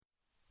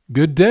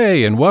Good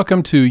day, and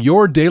welcome to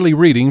your daily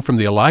reading from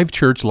the Alive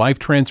Church Life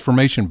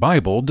Transformation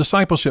Bible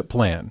Discipleship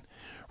Plan.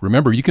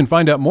 Remember, you can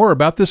find out more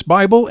about this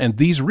Bible and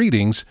these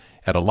readings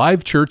at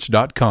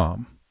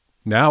alivechurch.com.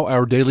 Now,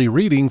 our daily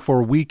reading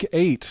for week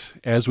 8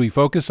 as we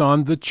focus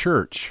on the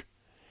church.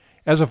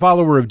 As a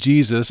follower of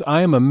Jesus,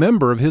 I am a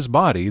member of his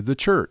body, the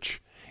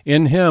church.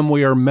 In him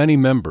we are many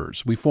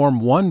members. We form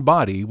one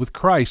body with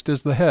Christ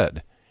as the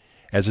head.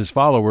 As his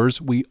followers,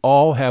 we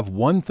all have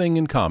one thing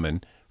in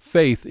common: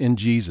 faith in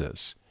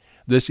Jesus.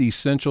 This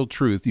essential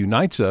truth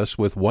unites us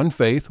with one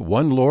faith,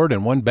 one Lord,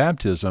 and one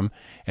baptism,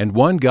 and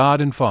one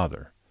God and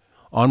Father.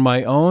 On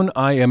my own,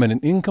 I am an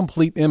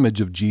incomplete image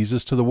of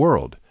Jesus to the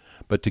world,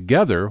 but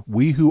together,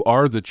 we who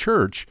are the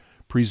church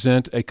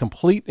present a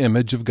complete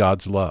image of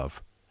God's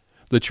love.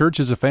 The church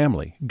is a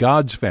family,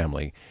 God's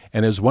family,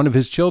 and as one of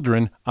his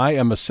children, I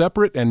am a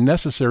separate and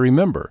necessary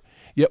member,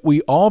 yet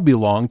we all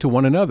belong to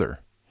one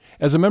another.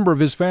 As a member of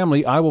his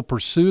family, I will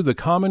pursue the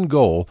common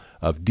goal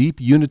of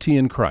deep unity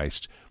in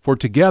Christ, for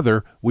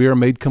together we are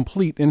made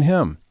complete in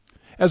him.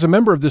 As a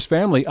member of this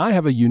family, I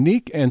have a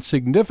unique and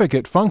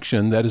significant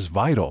function that is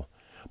vital.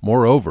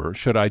 Moreover,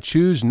 should I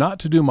choose not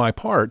to do my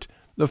part,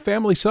 the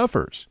family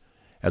suffers.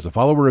 As a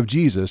follower of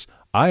Jesus,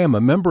 I am a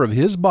member of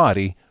his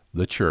body,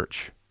 the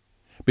church.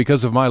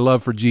 Because of my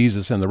love for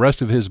Jesus and the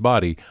rest of his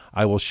body,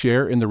 I will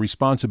share in the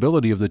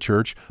responsibility of the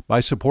church by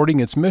supporting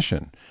its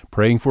mission,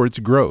 praying for its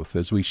growth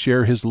as we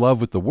share his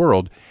love with the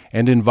world,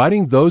 and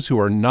inviting those who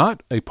are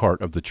not a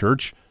part of the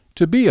church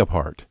to be a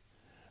part.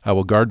 I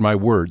will guard my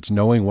words,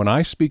 knowing when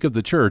I speak of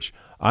the church,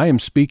 I am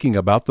speaking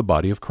about the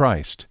body of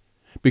Christ.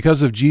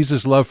 Because of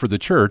Jesus' love for the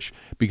church,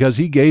 because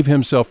he gave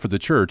himself for the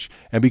church,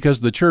 and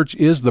because the church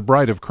is the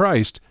bride of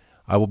Christ,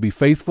 I will be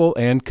faithful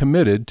and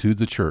committed to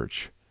the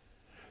church.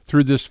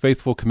 Through this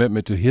faithful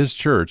commitment to his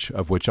church,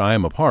 of which I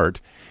am a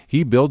part,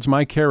 he builds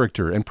my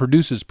character and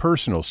produces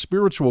personal,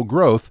 spiritual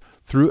growth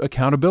through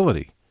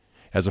accountability.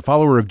 As a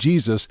follower of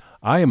Jesus,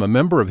 I am a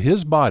member of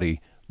his body,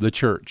 the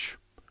church.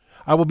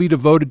 I will be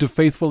devoted to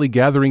faithfully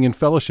gathering in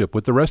fellowship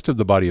with the rest of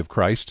the body of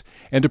Christ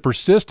and to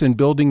persist in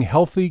building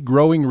healthy,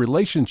 growing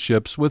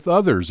relationships with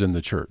others in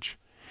the church.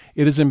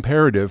 It is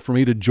imperative for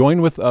me to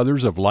join with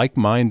others of like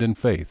mind and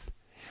faith.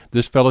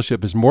 This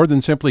fellowship is more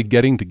than simply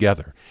getting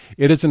together.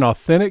 It is an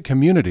authentic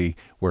community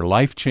where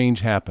life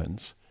change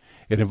happens.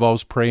 It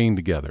involves praying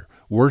together,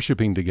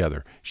 worshiping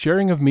together,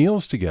 sharing of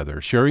meals together,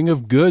 sharing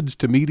of goods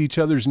to meet each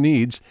other's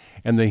needs,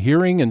 and the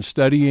hearing and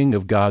studying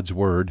of God's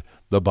Word,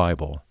 the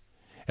Bible.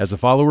 As a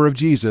follower of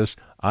Jesus,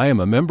 I am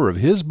a member of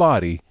his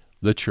body,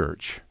 the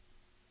church.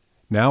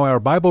 Now our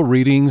Bible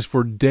readings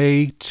for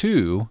day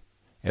 2,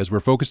 as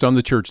we're focused on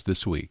the church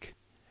this week.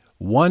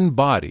 One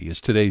body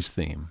is today's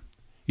theme.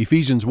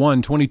 Ephesians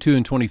 1:22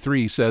 and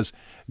 23 says,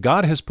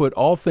 God has put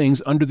all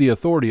things under the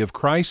authority of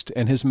Christ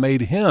and has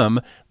made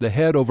him the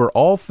head over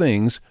all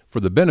things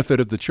for the benefit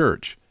of the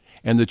church.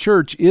 And the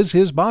church is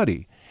his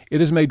body. It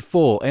is made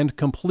full and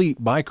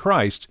complete by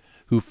Christ,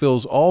 who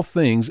fills all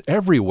things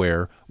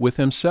everywhere with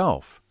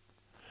himself.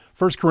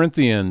 1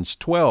 Corinthians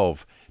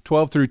 12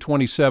 through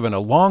 27, a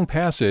long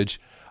passage.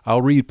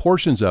 I'll read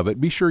portions of it.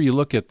 Be sure you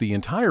look at the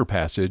entire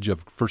passage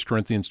of 1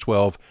 Corinthians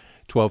 12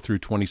 through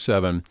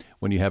 27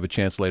 when you have a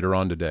chance later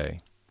on today.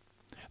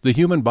 The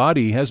human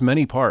body has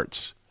many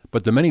parts,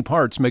 but the many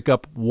parts make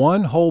up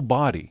one whole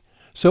body.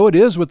 So it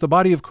is with the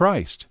body of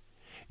Christ.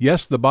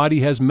 Yes, the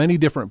body has many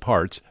different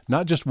parts,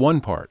 not just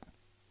one part.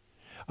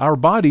 Our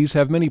bodies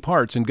have many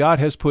parts, and God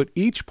has put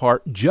each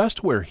part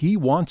just where he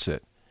wants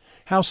it.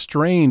 How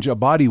strange a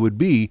body would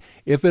be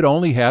if it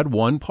only had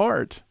one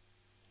part.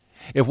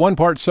 If one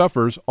part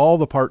suffers, all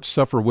the parts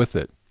suffer with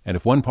it. And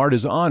if one part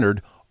is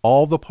honored,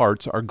 all the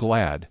parts are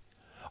glad.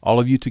 All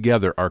of you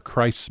together are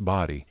Christ's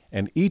body,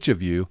 and each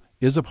of you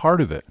is a part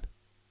of it.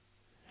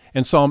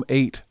 In Psalm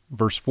 8,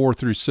 verse 4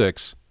 through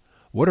 6,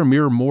 what are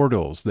mere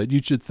mortals that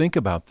you should think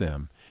about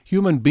them,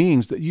 human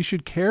beings that you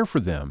should care for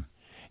them?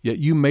 Yet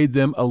you made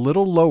them a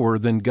little lower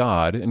than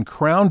God and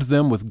crowned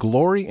them with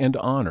glory and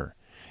honor.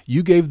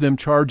 You gave them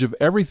charge of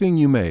everything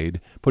you made,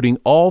 putting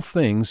all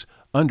things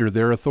under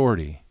their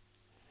authority.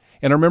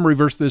 And our memory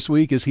verse this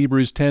week is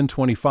Hebrews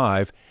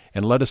 10:25,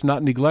 and let us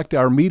not neglect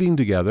our meeting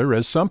together,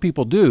 as some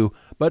people do,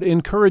 but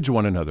encourage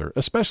one another,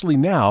 especially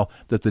now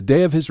that the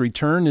day of his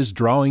return is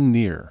drawing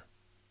near.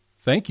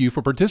 Thank you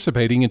for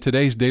participating in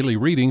today's daily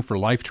reading for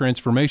Life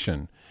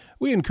Transformation.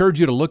 We encourage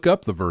you to look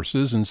up the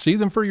verses and see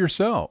them for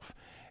yourself.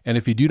 And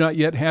if you do not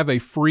yet have a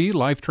free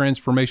Life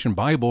Transformation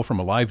Bible from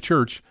Alive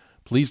Church,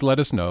 please let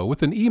us know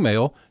with an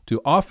email to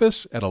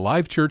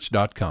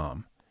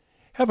office@alivechurch.com.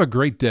 Have a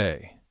great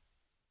day.